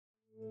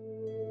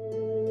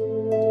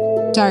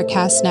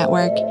Darkcast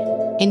Network,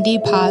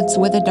 indie pods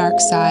with a dark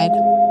side.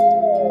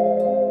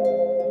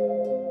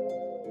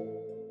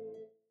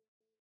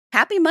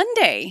 Happy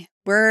Monday!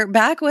 We're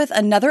back with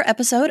another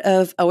episode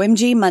of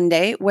OMG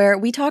Monday, where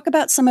we talk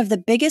about some of the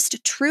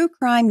biggest true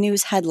crime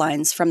news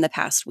headlines from the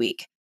past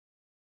week.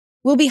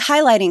 We'll be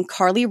highlighting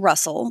Carlee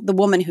Russell, the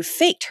woman who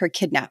faked her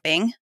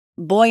kidnapping,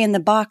 Boy in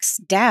the Box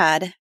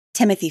dad,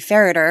 Timothy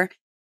Ferriter,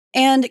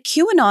 and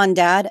QAnon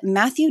dad,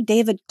 Matthew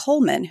David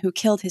Coleman, who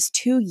killed his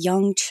 2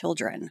 young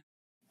children.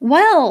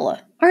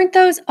 Well, aren't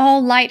those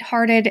all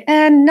lighthearted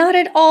and not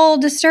at all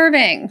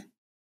disturbing?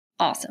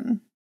 Awesome.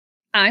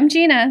 I'm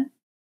Gina.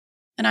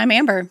 And I'm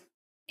Amber.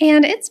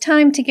 And it's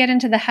time to get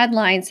into the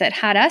headlines that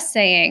had us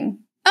saying,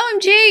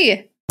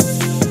 OMG!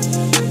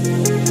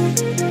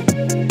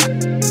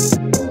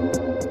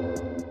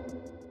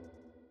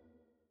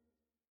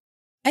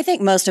 I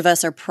think most of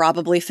us are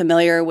probably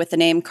familiar with the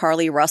name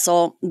Carlee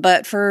Russell,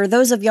 but for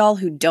those of y'all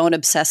who don't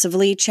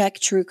obsessively check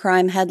true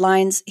crime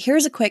headlines,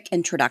 here's a quick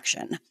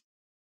introduction.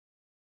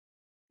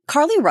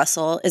 Carlee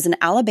Russell is an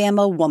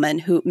Alabama woman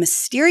who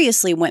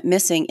mysteriously went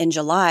missing in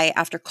July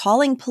after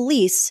calling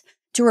police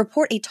to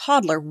report a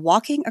toddler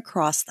walking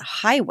across the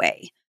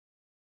highway.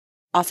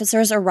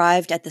 Officers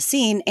arrived at the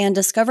scene and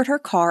discovered her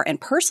car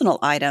and personal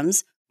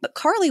items, but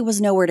Carlee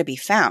was nowhere to be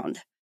found.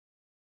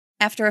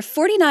 After a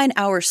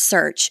 49-hour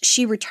search,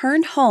 she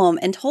returned home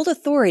and told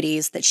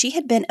authorities that she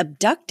had been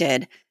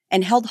abducted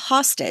and held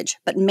hostage,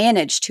 but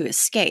managed to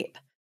escape.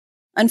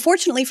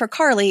 Unfortunately for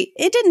Carlee,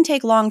 it didn't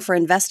take long for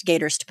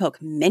investigators to poke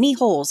many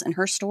holes in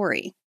her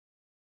story.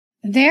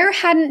 There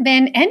hadn't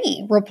been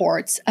any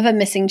reports of a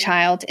missing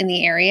child in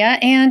the area,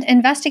 and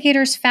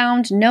investigators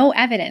found no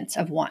evidence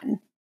of one.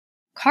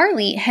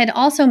 Carlee had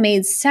also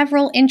made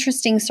several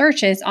interesting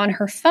searches on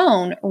her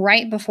phone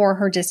right before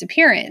her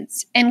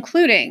disappearance,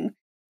 including,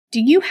 do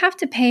you have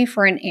to pay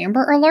for an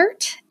Amber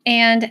Alert?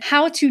 And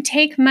how to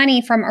take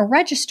money from a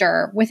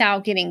register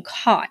without getting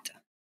caught.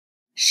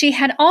 She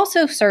had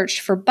also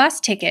searched for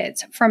bus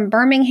tickets from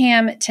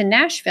Birmingham to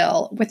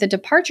Nashville with a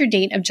departure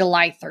date of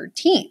July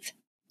 13th.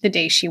 The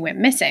day she went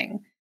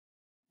missing.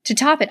 To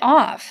top it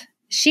off,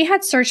 she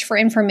had searched for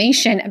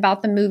information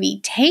about the movie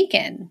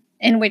Taken,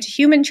 in which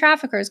human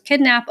traffickers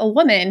kidnap a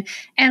woman,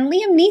 and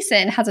Liam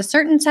Neeson has a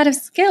certain set of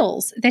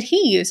skills that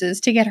he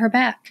uses to get her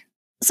back.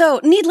 So,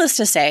 needless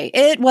to say,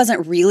 it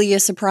wasn't really a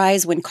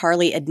surprise when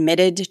Carlee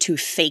admitted to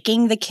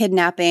faking the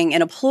kidnapping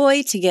in a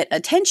ploy to get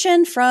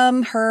attention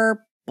from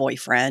her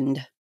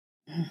boyfriend.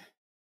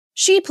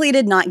 She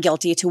pleaded not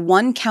guilty to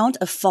 1 count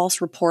of false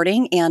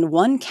reporting and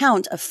 1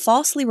 count of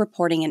falsely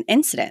reporting an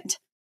incident.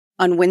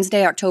 On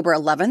Wednesday, October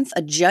 11th,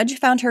 a judge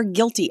found her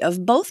guilty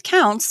of both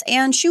counts,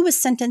 and she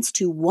was sentenced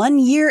to 1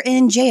 year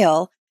in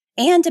jail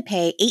and to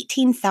pay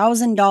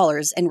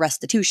 $18,000 in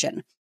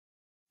restitution.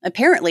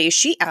 Apparently,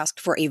 she asked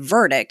for a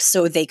verdict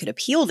so they could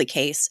appeal the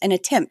case and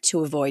attempt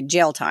to avoid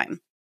jail time.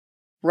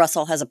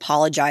 Russell has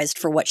apologized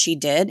for what she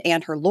did,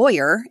 and her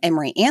lawyer,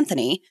 Emery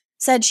Anthony,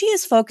 said she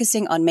is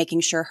focusing on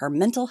making sure her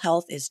mental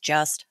health is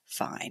just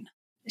fine.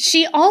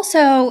 She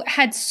also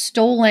had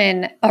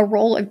stolen a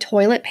roll of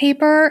toilet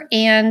paper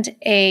and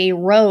a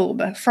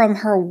robe from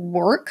her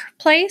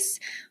workplace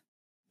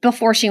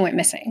before she went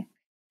missing.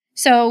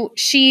 So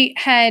she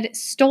had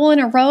stolen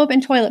a robe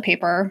and toilet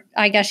paper.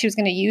 I guess she was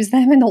going to use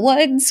them in the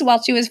woods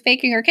while she was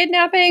faking her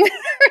kidnapping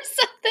or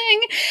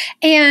something.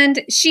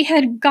 And she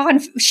had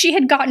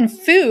gotten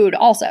food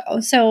also.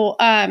 So,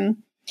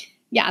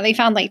 yeah, they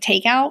found like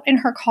takeout in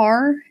her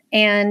car,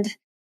 and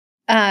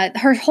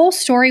her whole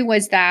story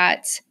was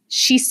that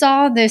she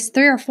saw this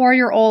 3 or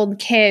 4-year-old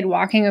kid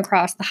walking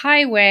across the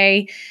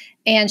highway,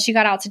 and she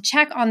got out to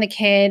check on the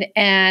kid,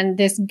 and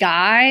this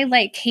guy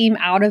like came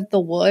out of the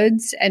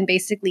woods and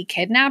basically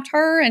kidnapped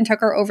her and took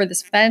her over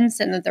this fence,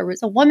 and that there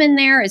was a woman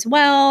there as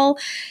well,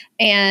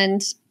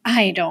 and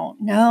I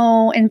don't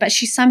know, but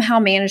she somehow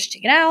managed to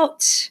get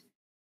out.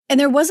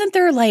 And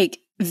there like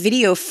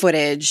video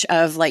footage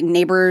of like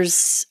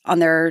neighbors on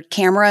their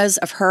cameras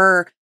of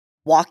her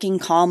walking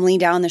calmly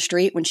down the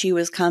street when she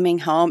was coming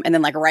home, and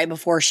then like right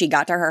before she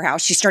got to her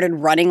house, she started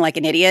running like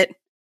an idiot.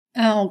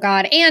 Oh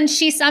God. And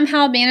she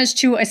somehow managed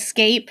to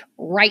escape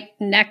right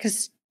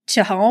next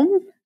to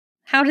home?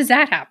 How does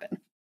that happen?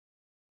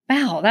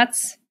 Wow,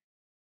 that's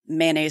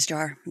mayonnaise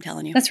jar, I'm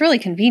telling you. That's really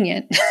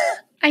convenient.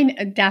 I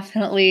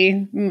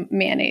definitely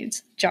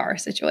mayonnaise jar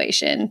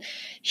situation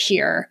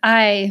here.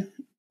 I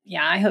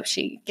hope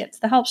she gets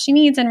the help she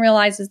needs and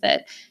realizes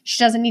that she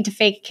doesn't need to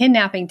fake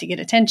kidnapping to get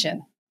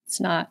attention. It's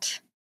not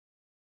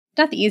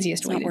the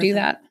easiest way to do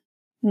that.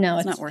 No,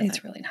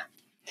 it's really not.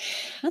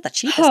 Not the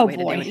cheapest way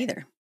to do it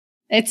either.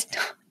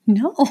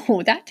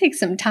 No, that takes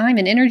some time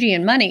and energy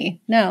and money.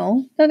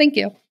 No, thank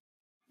you.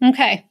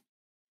 Okay.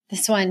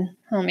 This one,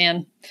 oh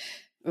man.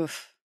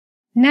 Oof.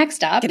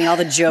 Next up. Getting all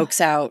the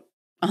jokes out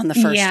on the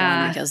first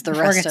one because the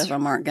rest of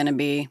them aren't going to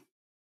be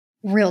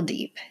real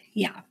deep.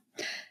 Yeah.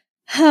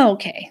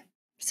 Okay.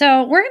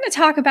 So we're going to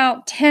talk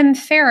about Tim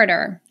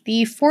Ferriter, the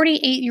the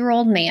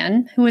 48-year-old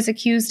man who was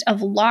accused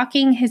of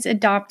locking his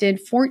adopted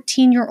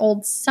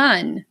 14-year-old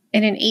son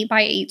in an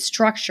 8x8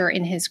 structure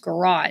in his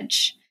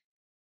garage.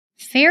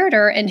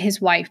 Ferriter and his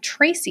wife,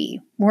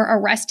 Tracy, were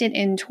arrested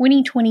in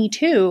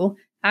 2022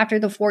 after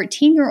the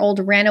 14-year-old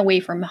ran away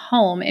from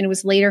home and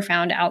was later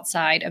found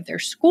outside of their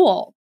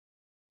school.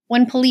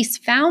 When police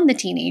found the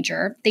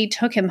teenager, they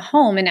took him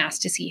home and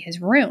asked to see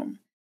his room.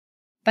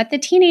 But the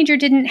teenager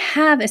didn't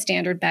have a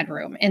standard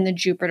bedroom in the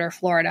Jupiter,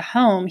 Florida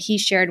home he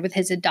shared with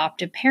his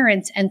adoptive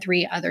parents and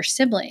 3 other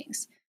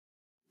siblings.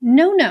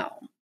 No.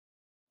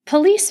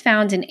 Police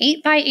found an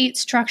 8x8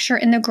 structure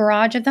in the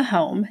garage of the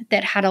home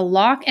that had a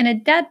lock and a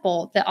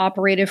deadbolt that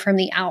operated from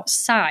the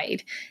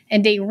outside,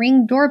 and a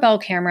Ring doorbell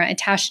camera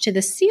attached to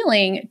the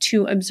ceiling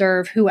to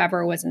observe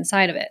whoever was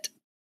inside of it.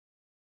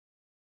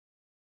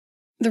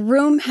 The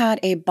room had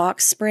a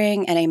box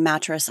spring and a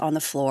mattress on the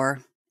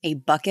floor, a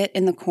bucket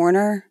in the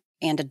corner,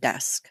 and a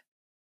desk.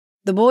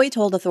 The boy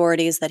told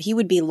authorities that he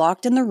would be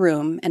locked in the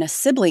room, and a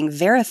sibling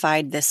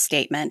verified this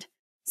statement,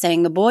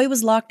 saying the boy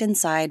was locked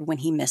inside when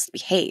he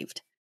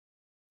misbehaved.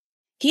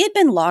 He had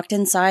been locked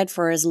inside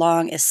for as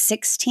long as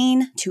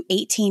 16 to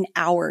 18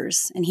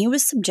 hours, and he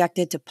was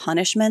subjected to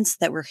punishments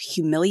that were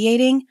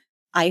humiliating,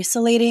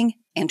 isolating,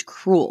 and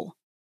cruel.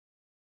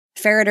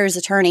 Ferriter's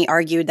attorney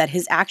argued that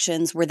his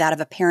actions were that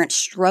of a parent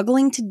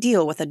struggling to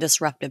deal with a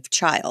disruptive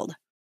child.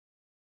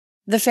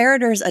 The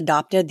Ferriters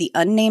adopted the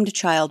unnamed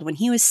child when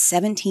he was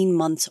 17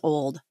 months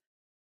old.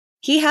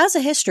 He has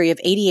a history of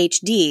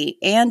ADHD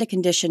and a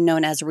condition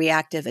known as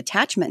reactive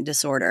attachment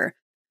disorder,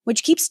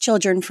 which keeps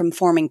children from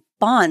forming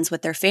bonds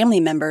with their family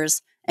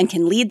members and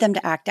can lead them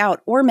to act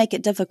out or make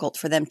it difficult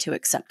for them to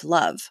accept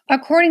love.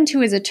 According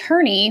to his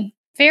attorney,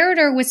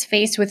 Ferriter was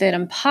faced with an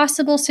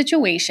impossible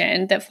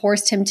situation that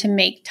forced him to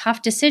make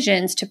tough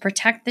decisions to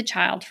protect the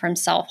child from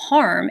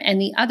self-harm and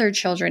the other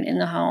children in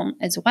the home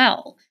as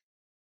well.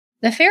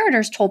 The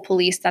Ferriters told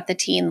police that the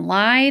teen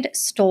lied,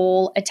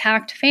 stole,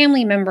 attacked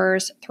family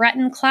members,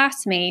 threatened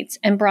classmates,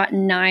 and brought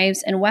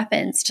knives and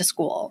weapons to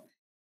school.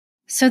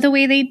 So the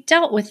way they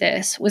dealt with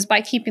this was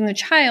by keeping the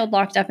child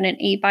locked up in an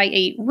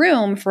 8x8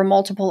 room for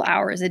multiple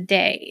hours a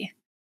day.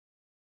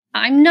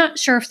 I'm not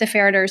sure if the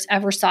Ferriters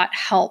ever sought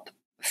help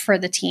for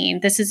the teen.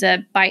 This is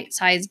a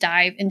bite-sized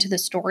dive into the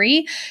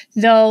story,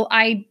 though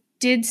I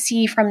did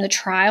see from the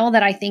trial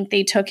that I think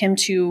they took him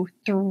to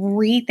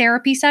 3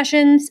 therapy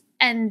sessions,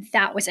 and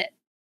that was it.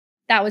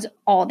 That was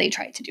all they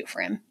tried to do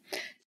for him.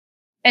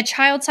 A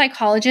child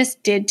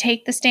psychologist did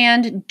take the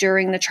stand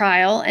during the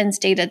trial and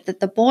stated that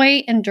the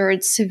boy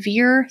endured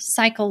severe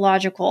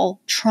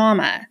psychological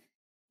trauma,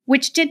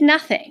 which did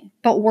nothing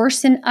but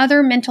worsen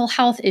other mental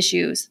health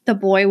issues the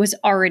boy was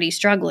already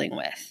struggling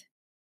with.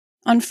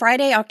 On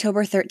Friday,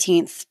 October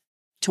 13th,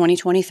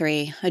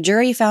 2023, a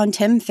jury found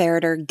Tim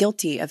Ferriter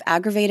guilty of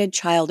aggravated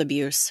child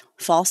abuse,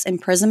 false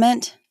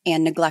imprisonment,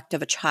 and neglect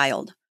of a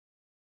child.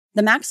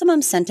 The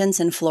maximum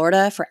sentence in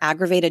Florida for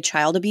aggravated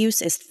child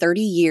abuse is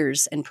 30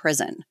 years in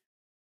prison.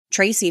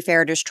 Tracy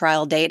Ferriter's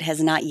trial date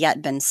has not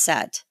yet been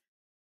set.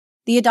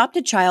 The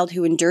adopted child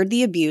who endured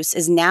the abuse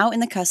is now in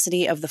the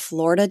custody of the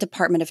Florida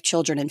Department of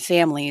Children and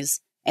Families,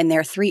 and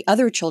their 3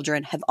 other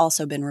children have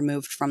also been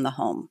removed from the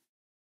home.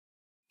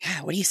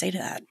 What do you say to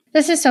that?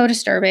 This is so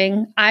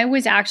disturbing. I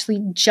was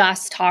actually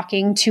just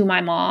talking to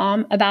my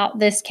mom about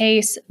this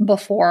case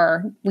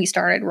before we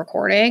started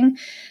recording,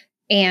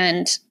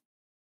 and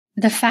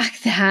the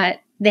fact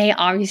that they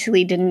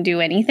obviously didn't do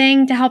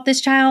anything to help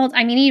this child.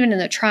 I mean, even in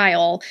the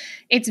trial,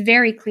 it's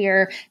very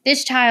clear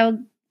this child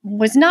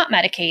was not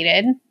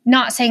medicated.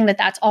 Not saying that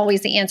that's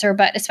always the answer,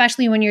 but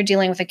especially when you're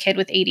dealing with a kid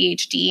with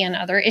ADHD and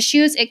other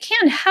issues, it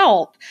can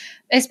help,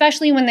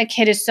 especially when the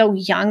kid is so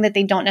young that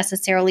they don't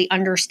necessarily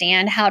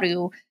understand how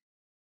to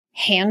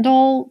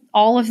handle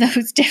all of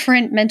those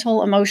different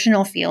mental,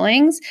 emotional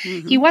feelings.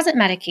 Mm-hmm. He wasn't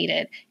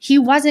medicated. He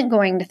wasn't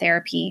going to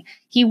therapy.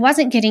 He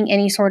wasn't getting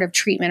any sort of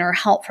treatment or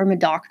help from a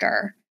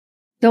doctor.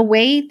 The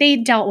way they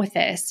dealt with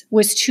this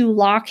was to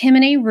lock him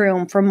in a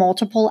room for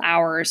multiple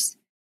hours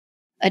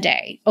a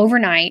day.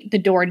 Overnight, the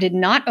door did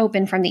not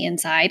open from the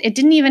inside. It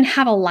didn't even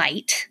have a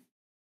light.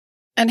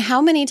 And how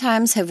many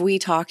times have we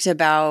talked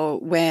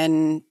about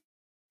when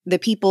the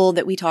people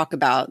that we talk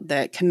about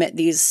that commit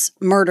these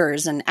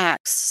murders and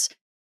acts,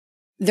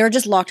 they're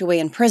just locked away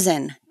in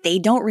prison. They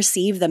don't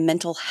receive the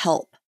mental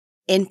help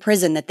in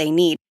prison that they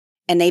need.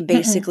 And they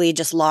basically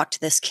just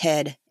locked this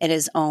kid in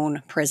his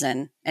own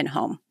prison and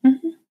home.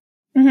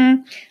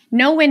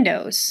 No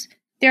windows.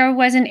 There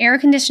was an air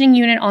conditioning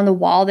unit on the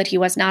wall that he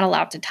was not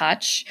allowed to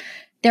touch.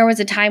 There was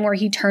a time where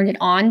he turned it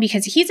on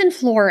because he's in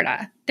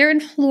Florida. They're in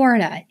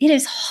Florida. It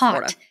is hot.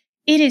 Florida.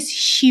 It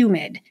is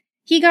humid.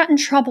 He got in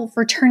trouble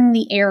for turning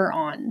the air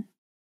on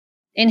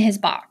in his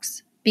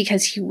box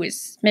because he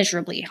was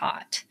miserably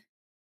hot.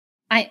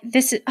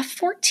 This is a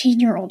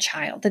 14-year-old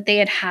child that they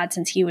had had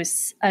since he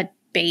was a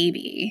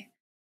baby.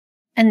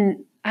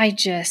 And I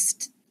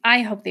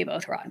hope they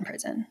both rot in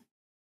prison.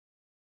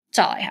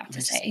 That's all I have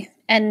to say.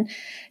 And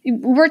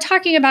we're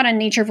talking about a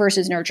nature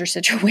versus nurture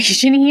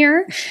situation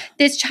here.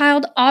 This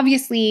child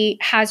obviously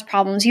has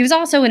problems. He was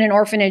also in an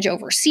orphanage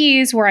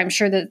overseas where I'm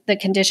sure that the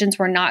conditions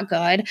were not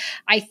good.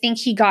 I think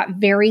he got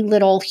very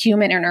little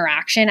human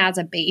interaction as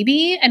a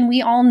baby. And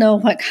we all know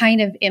what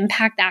kind of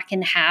impact that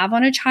can have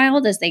on a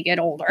child as they get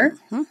older.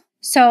 Mm-hmm.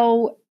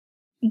 So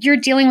you're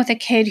dealing with a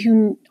kid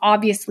who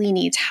obviously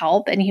needs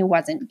help and who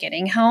wasn't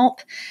getting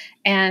help.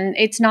 And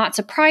it's not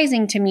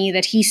surprising to me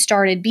that he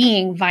started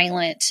being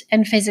violent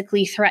and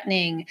physically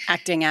threatening.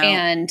 Acting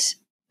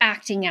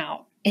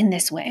out in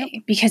this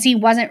way because he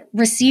wasn't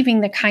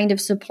receiving the kind of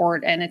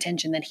support and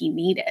attention that he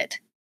needed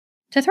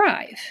to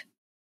thrive.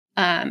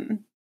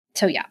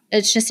 So yeah,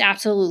 it's just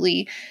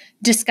absolutely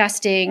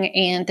disgusting.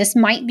 And this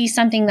might be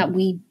something that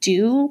we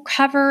do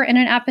cover in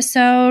an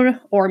episode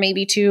or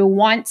maybe two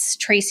once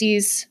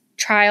Tracy's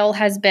trial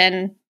has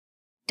been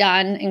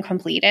done and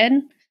completed.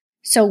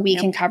 So we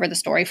can cover the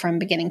story from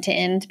beginning to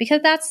end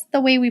because that's the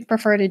way we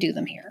prefer to do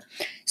them here.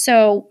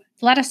 So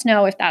let us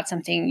know if that's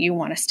something you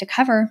want us to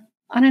cover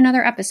on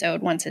another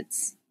episode once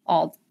it's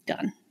all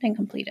done and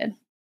completed.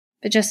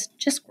 But just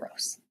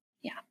gross.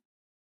 Yeah.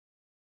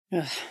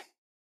 Ugh.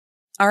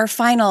 Our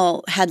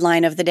final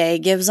headline of the day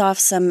gives off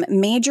some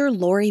major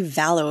Lori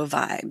Vallow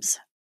vibes.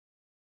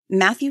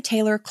 Matthew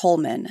Taylor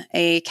Coleman,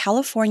 a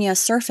California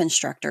surf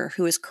instructor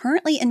who is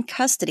currently in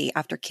custody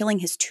after killing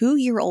his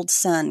 2-year-old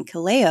son,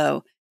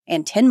 Kaleo,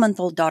 and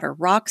 10-month-old daughter,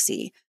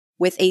 Roxy,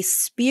 with a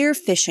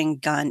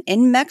spearfishing gun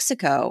in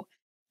Mexico,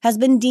 has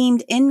been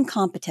deemed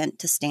incompetent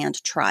to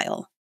stand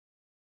trial.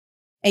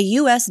 A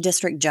U.S.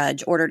 district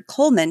judge ordered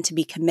Coleman to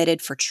be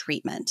committed for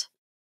treatment.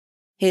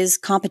 His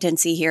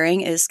competency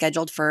hearing is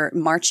scheduled for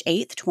March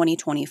 8,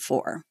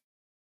 2024.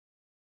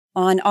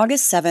 On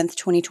August 7,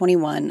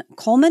 2021,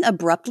 Coleman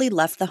abruptly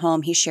left the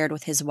home he shared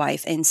with his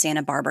wife in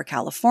Santa Barbara,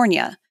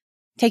 California,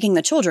 taking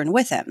the children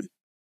with him.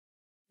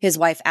 His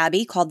wife,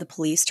 Abby, called the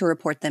police to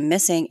report them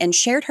missing and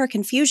shared her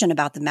confusion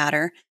about the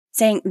matter,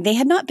 saying they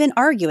had not been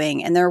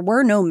arguing and there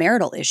were no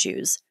marital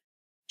issues.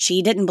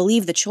 She didn't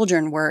believe the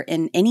children were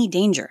in any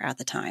danger at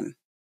the time.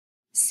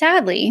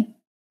 Sadly,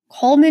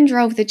 Coleman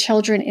drove the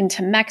children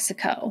into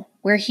Mexico,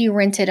 where he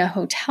rented a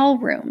hotel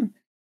room.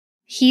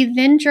 He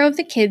then drove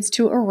the kids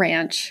to a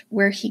ranch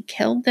where he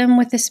killed them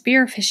with a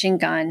spearfishing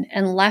gun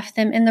and left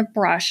them in the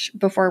brush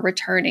before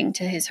returning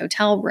to his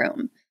hotel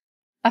room.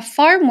 A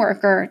farm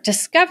worker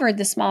discovered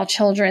the small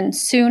children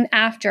soon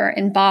after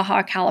in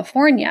Baja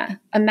California,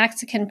 a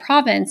Mexican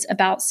province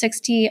about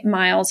 60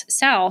 miles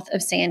south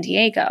of San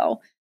Diego.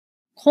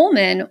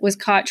 Coleman was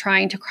caught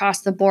trying to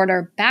cross the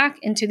border back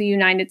into the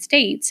United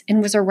States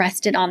and was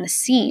arrested on the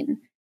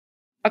scene.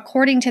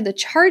 According to the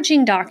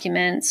charging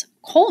documents,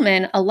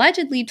 Coleman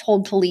allegedly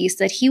told police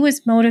that he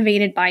was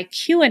motivated by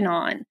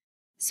QAnon,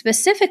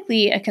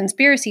 specifically a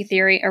conspiracy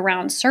theory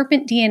around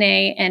serpent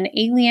DNA and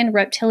alien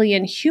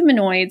reptilian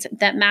humanoids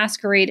that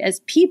masquerade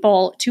as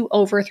people to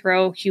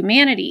overthrow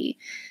humanity.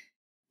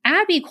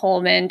 Abby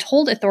Coleman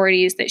told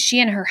authorities that she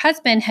and her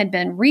husband had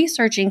been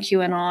researching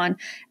QAnon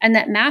and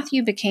that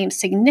Matthew became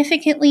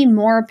significantly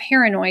more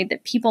paranoid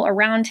that people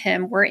around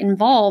him were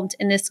involved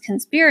in this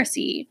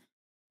conspiracy.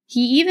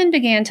 He even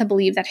began to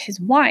believe that his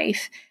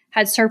wife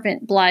had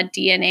serpent blood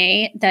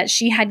DNA that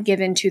she had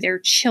given to their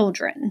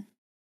children.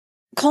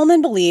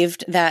 Coleman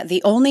believed that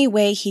the only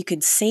way he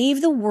could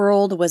save the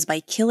world was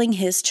by killing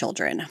his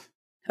children.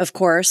 Of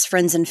course,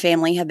 friends and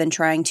family have been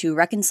trying to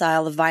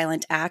reconcile the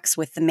violent acts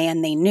with the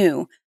man they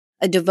knew,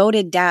 a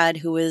devoted dad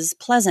who was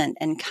pleasant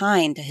and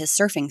kind to his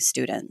surfing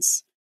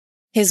students.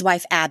 His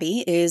wife,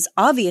 Abby, is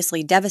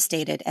obviously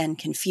devastated and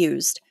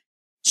confused.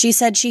 She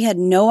said she had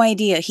no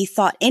idea he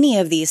thought any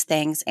of these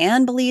things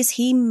and believes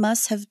he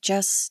must have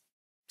just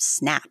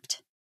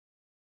snapped.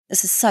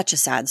 This is such a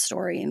sad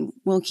story, and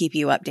we'll keep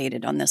you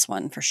updated on this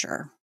one for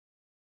sure.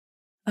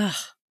 Ugh.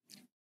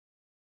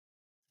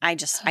 I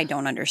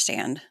don't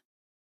understand.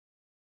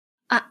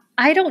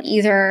 I don't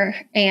either,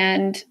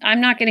 and we're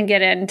not going to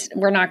get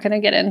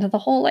into the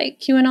whole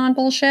QAnon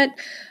bullshit.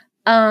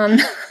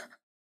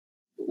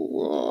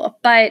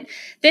 But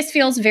this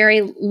feels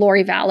very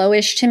Lori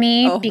Vallow-ish to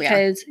me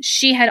because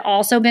she had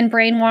also been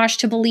brainwashed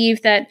to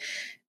believe that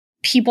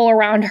people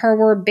around her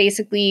were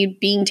basically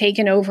being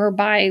taken over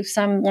by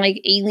some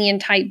alien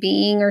type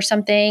being or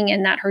something,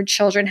 and that her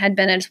children had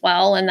been as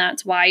well, and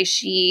that's why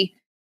she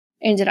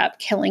ended up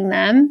killing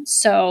them.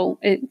 So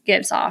it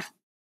gives off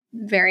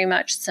very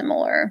much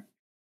similar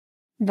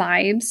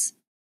vibes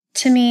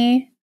to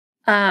me.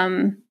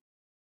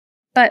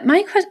 But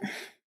my question,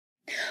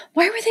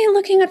 why were they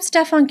looking up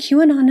stuff on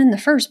QAnon in the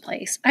first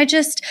place? I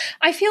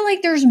feel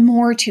like there's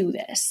more to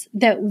this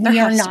that we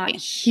are not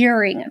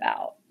hearing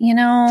about,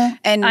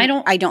 And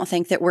I don't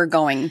think that we're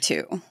going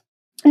to.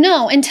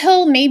 No,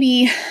 until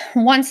maybe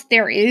once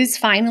there is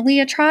finally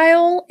a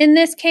trial in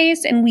this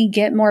case and we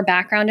get more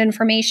background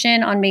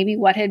information on maybe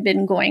what had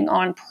been going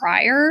on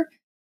prior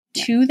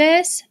to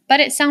this. But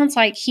it sounds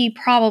like he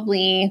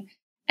probably,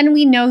 and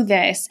we know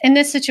this, in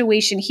this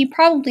situation, he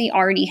probably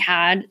already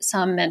had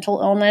some mental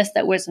illness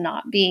that was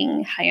not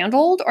being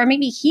handled, or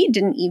maybe he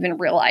didn't even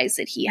realize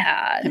that he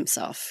had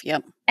himself.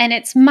 Yep. And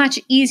it's much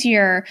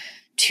easier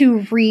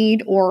to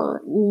read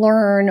or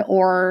learn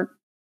or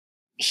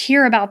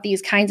hear about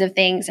these kinds of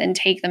things and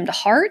take them to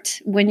heart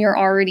when you're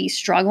already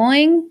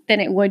struggling than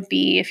it would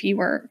be if you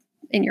were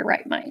in your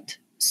right mind.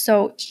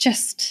 So it's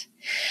just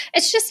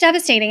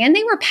devastating. And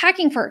they were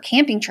packing for a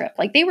camping trip.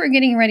 Like, they were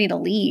getting ready to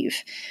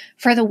leave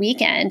for the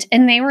weekend,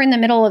 and they were in the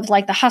middle of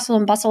like the hustle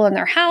and bustle in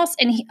their house.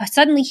 And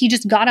suddenly he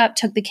just got up,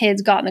 took the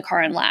kids, got in the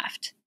car and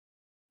left.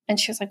 And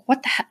she was like,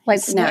 what the heck? Like,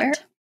 snapped. where?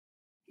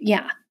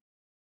 Yeah.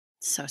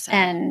 So sad.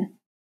 And,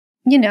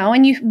 you know,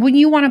 and when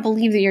you want to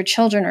believe that your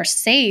children are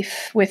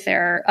safe with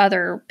their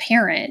other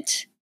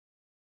parent,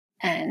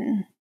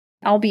 and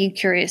I'll be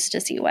curious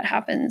to see what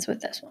happens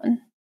with this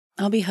one.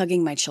 I'll be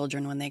hugging my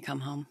children when they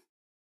come home.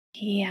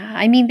 Yeah.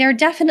 I mean, they're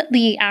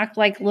definitely act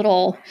like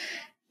little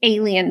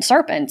alien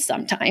serpents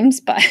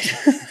sometimes, but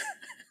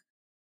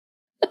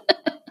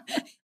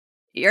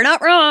You're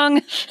not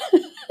wrong.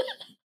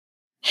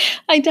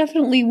 I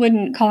definitely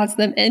wouldn't cause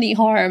them any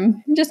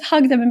harm. Just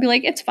hug them and be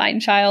like, it's fine,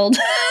 child.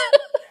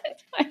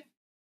 It's fine.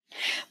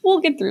 We'll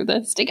get through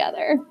this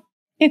together.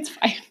 It's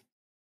fine.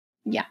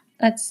 Yeah,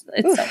 it's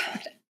so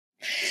fucked up.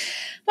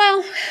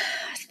 Well,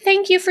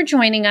 thank you for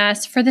joining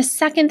us for the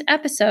second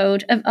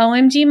episode of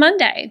OMG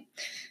Monday.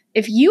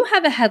 If you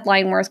have a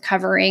headline worth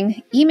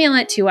covering, email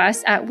it to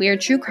us at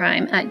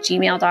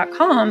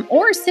weirdtruecrime@gmail.com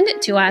or send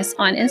it to us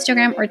on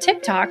Instagram or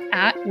TikTok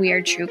at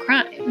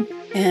weirdtruecrime.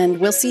 And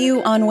we'll see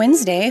you on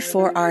Wednesday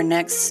for our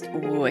next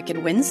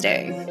Wicked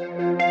Wednesday.